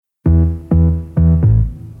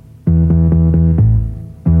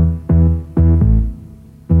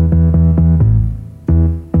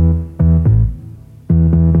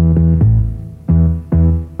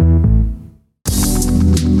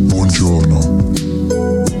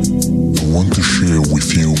to share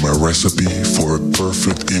with you my recipe for a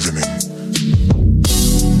perfect evening.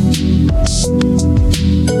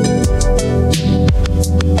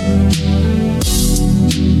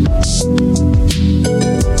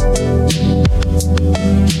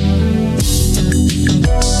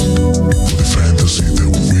 The fantasy that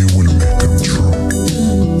we will make come true.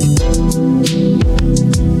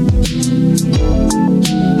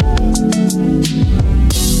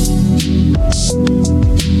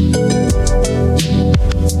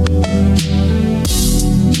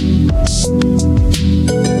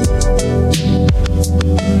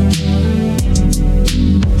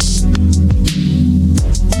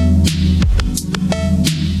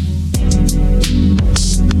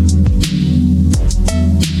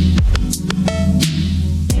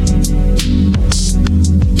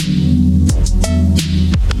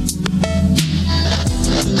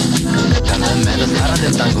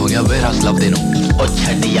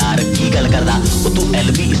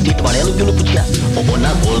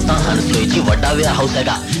 House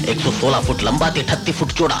हैगा 116 foot लंबा ते 38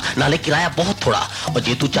 foot चौड़ा नाले किराया बहुत थोड़ा और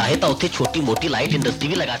जे तू चाहे तो उत्थे छोटी मोटी लाइट इंडस्ट्री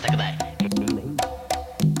भी लगा सकदा है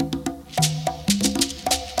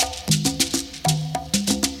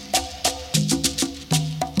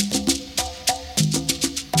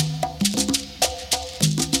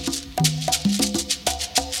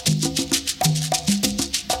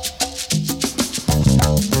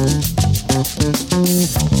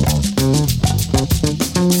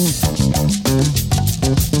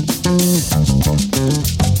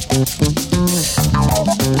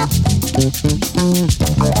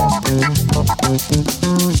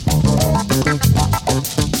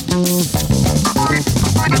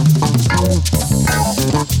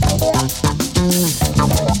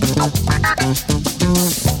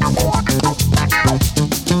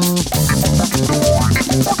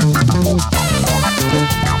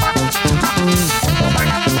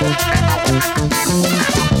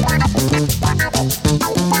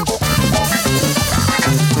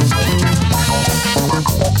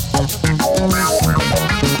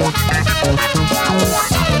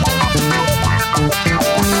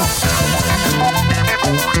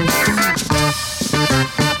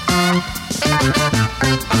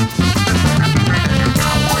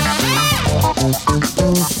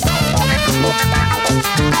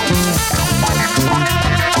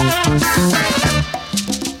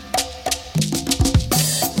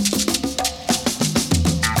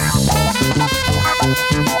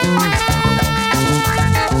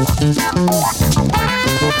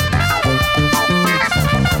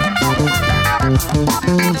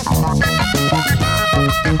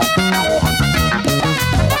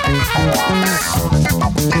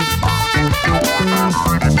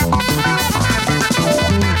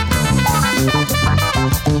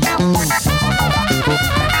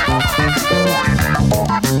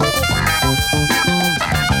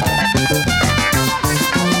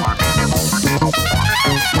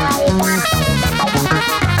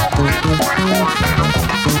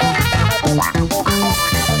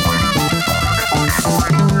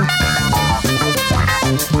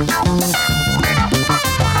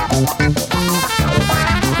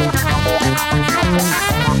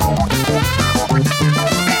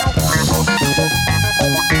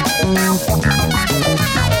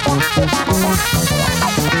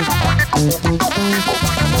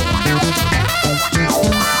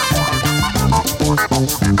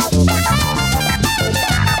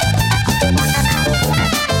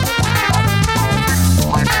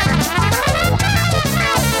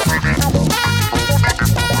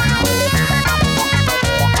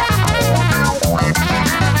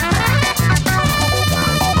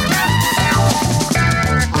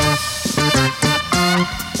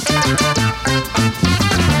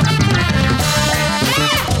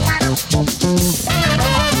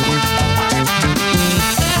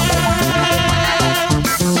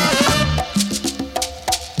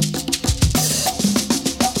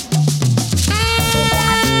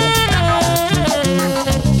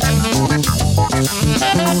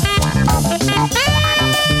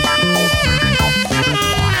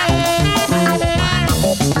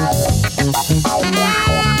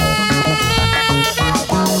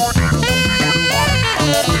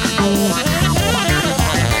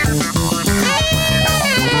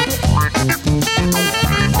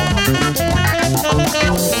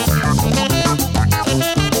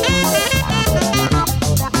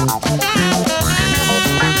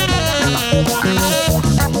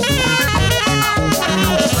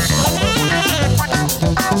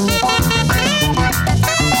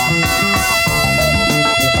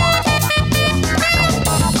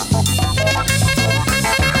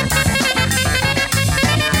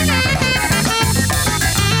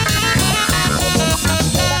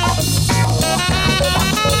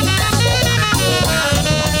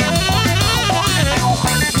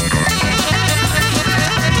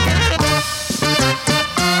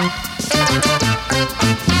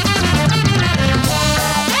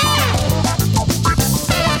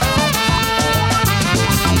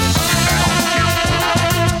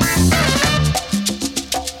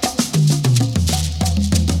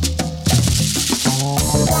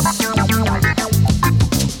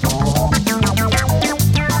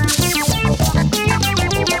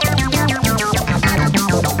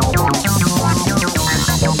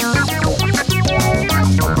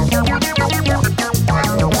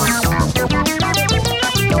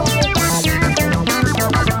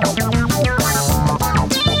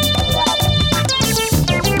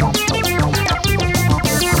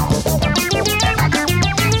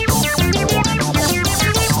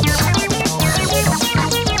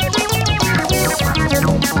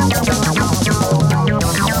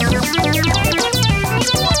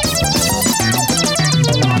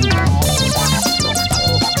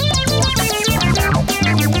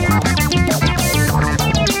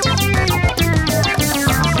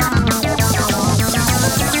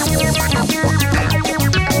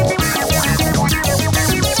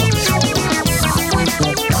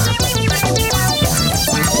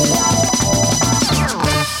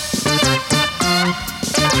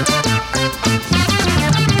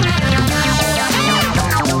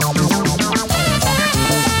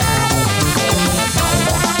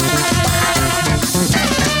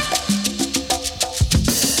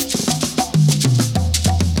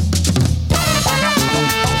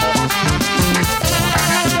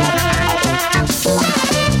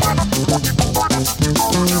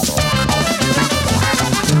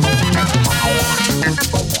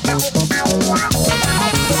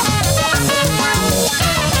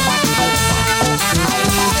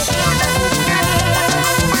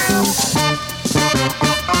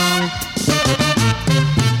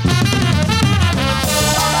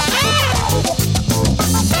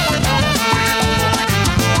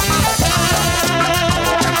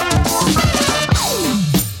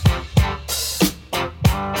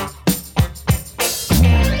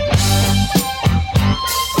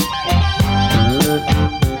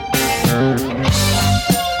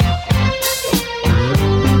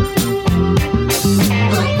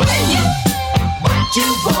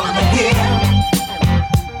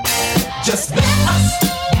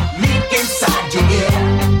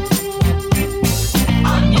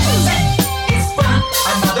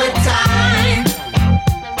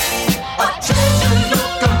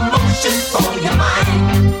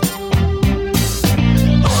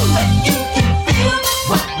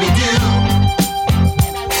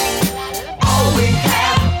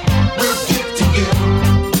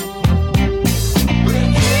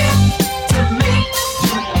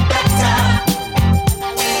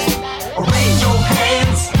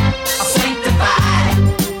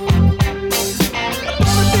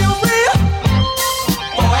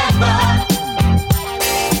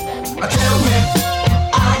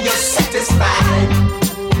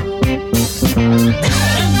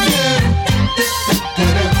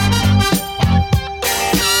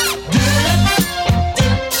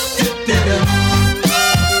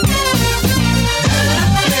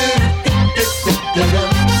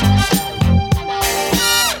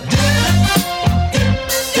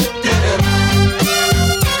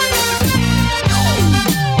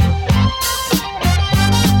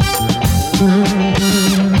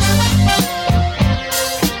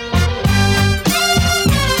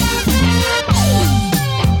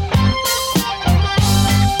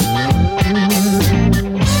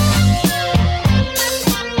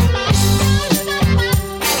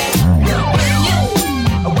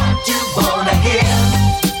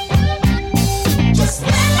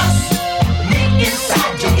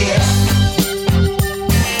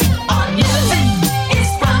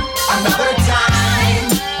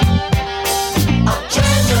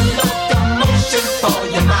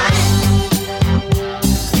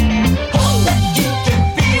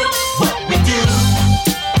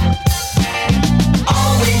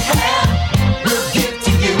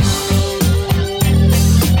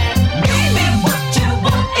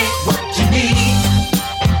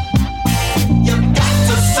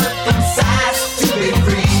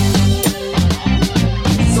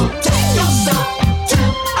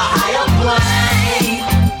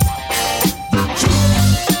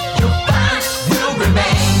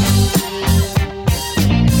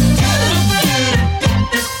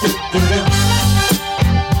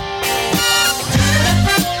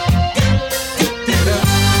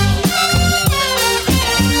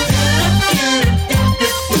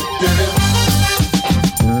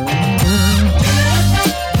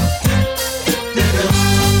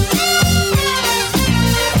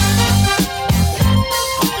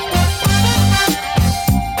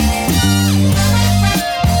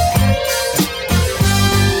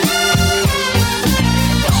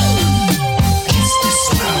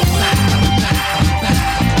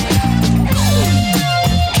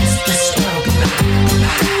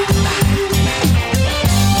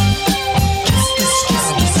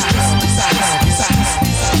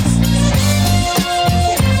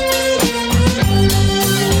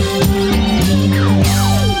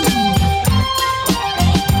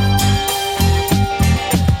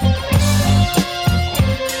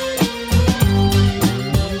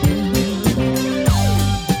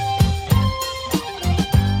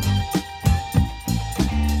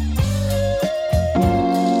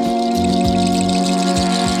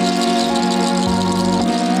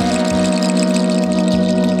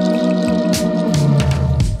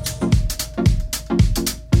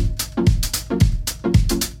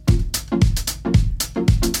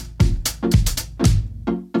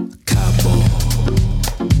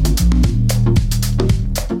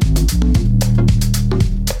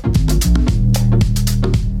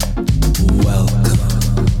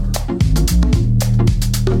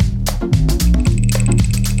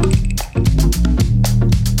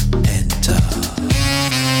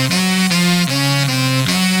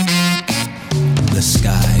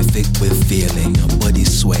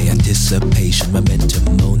anticipation,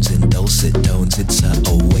 momentum moans in dulcet tones. It's a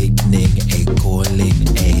awakening, a calling,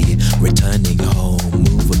 a returning home.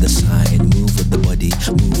 Move with the sign, move with the body,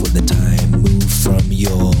 move with the time, move from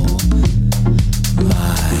your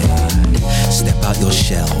mind. Step out your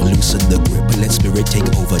shell, loosen the grip, let spirit take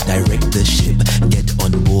over, direct the ship. Get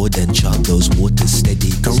on board and chart those waters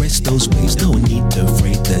steady. Caress those waves, no need to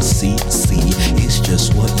freight the sea. See, it's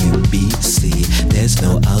just what you be. See, there's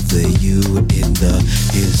no other you in the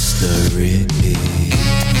history.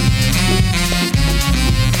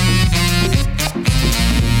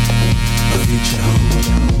 A future home.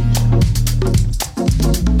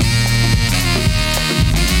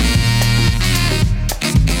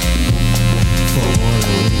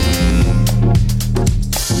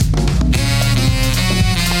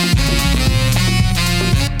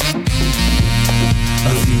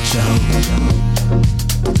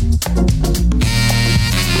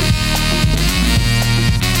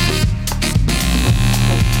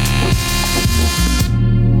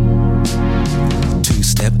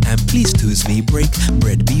 Please twos me, break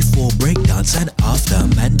bread before break dance and after.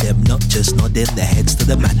 Man them not just nodding their heads to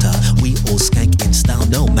the matter. We all skank in style,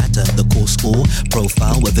 no matter the course or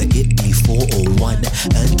profile, whether it be 4 or 1.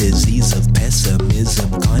 A disease of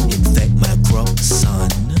pessimism can't infect my crop, son.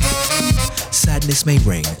 Sadness may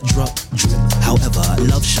reign, drop, drip. However,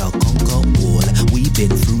 love shall conquer all. We've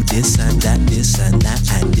been through this and that, this and that,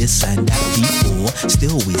 and this and that before.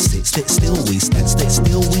 Still we sit, still we stand,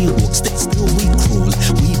 still we walk, still we crawl.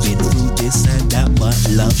 We've been through this and that, but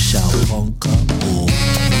love shall conquer all.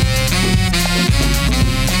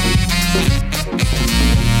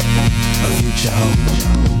 A future home.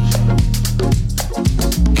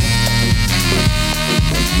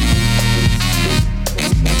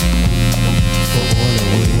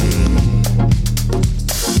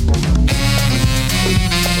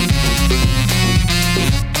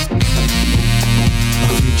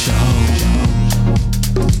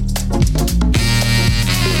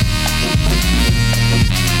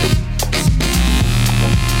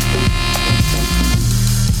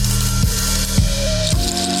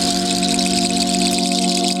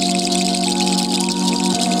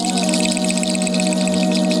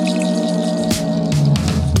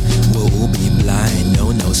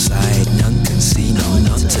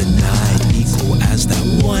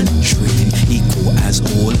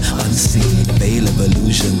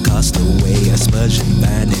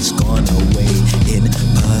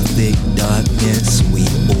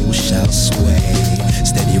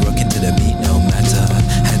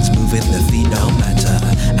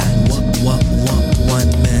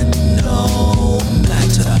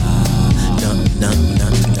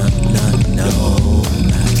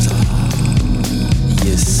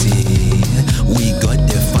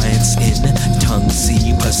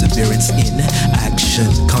 perseverance in action.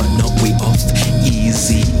 Can't knock we off.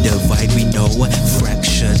 Easy divide, we know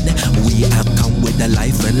fraction. We have come with the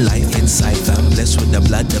life and life inside fam. Blessed with the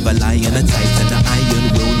blood of a lion, a titan, the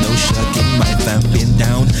iron will, no shirking. My fam been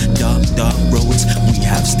down dark roads. We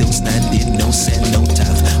have still standing, no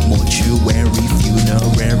cenotaph. Mortuary,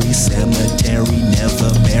 funerary, cemetery,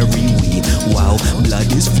 never bury we. Wow,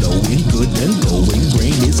 blood is flowing, good and going.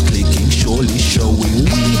 Brain is clicking, surely showing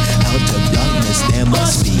we. Out of darkness there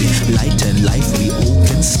must be light and life we all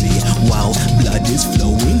can see. Wow, blood is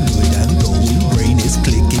flowing, good and going. Brain is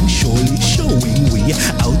clicking, surely showing we.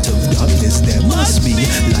 Out of darkness there must be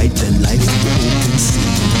light and life we all can see.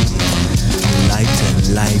 Light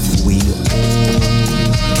and life we all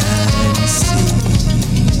can see.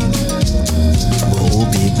 We'll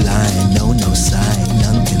be blind, no sight.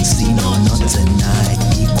 None can see, no, not tonight.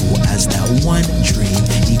 Equal as that one dream,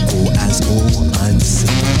 equal as all unseen.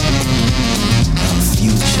 A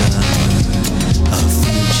future, oh.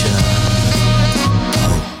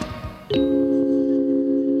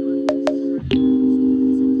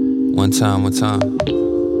 One time.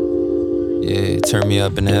 Yeah, turn me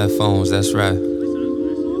up in the headphones, that's right.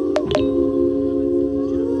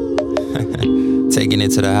 Taking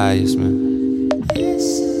it to the highest, man.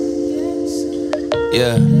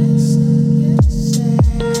 Yeah.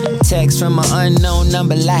 Text from an unknown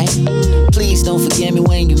number like, please don't forget me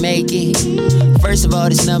when you make it. First of all,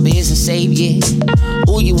 this number isn't saved yet.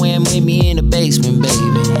 Ooh, you went with me in the basement,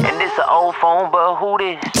 baby. And this an old phone, but who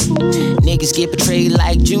this? Niggas get betrayed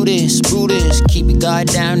like Judas, Brutus. Keep your guard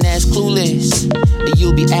down, that's clueless. And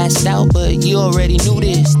you'll be asked out, but you already knew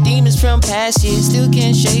this. Demons from past years still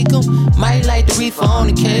can't shake them. Might like the reefer on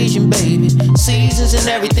occasion, baby. Seasons and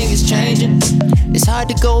everything is changing. It's hard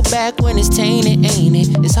to go back when it's tainted, ain't it?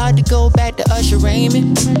 It's hard to go back to Usher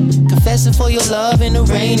Raymond. Confessing for your love in the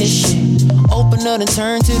rain and shit. Open up and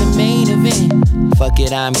turn to the main event. Fuck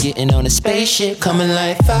it, I'm getting on a spaceship. Coming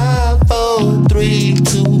like 5, 4, 3,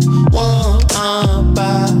 2, 1. I'm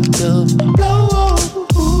about to blow up.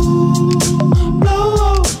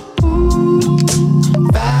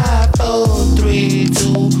 5, 4, 3,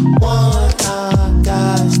 2, 1. I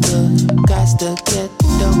got to get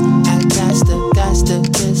dough. I got to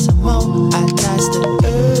get some more. I got to.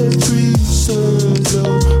 Every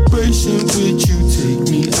celebration with you take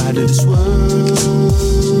me out of this world.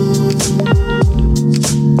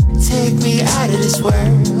 Take me out of this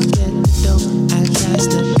world. Get the dough. I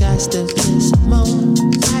got to get some more.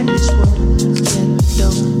 Out of this world. Get the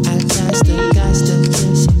dough. I got to get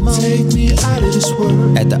some more. Take me out of this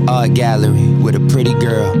world. At the art gallery with a pretty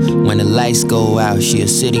girl. When the lights go out, she a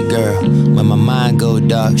city girl. When my mind go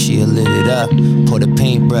dark, she'll lit it up. Pour the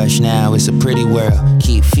paintbrush, now it's a pretty world.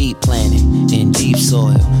 Keep feet planted in deep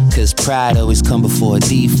soil, cause pride always come before a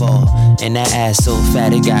default. And that ass so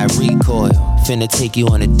fat it got recoil. Finna take you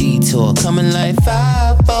on a detour. Coming like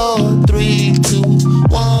 5, 4, 3, 2,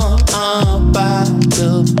 1. I'm about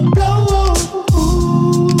to blow up.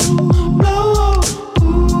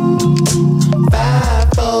 5,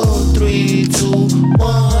 4, 3, 2, 1. I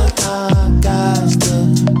got to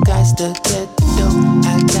get the dough. I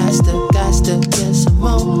got to get some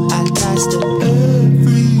more. I got to.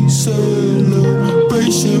 Every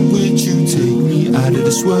celebration with you take me out of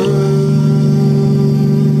this world.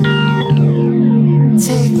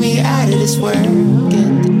 Take me out of this world.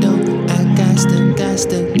 Get the dough. I got to get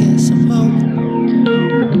some more.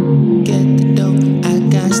 Get the dough. I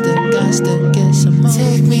got to get some more.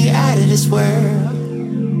 Take me out of this world.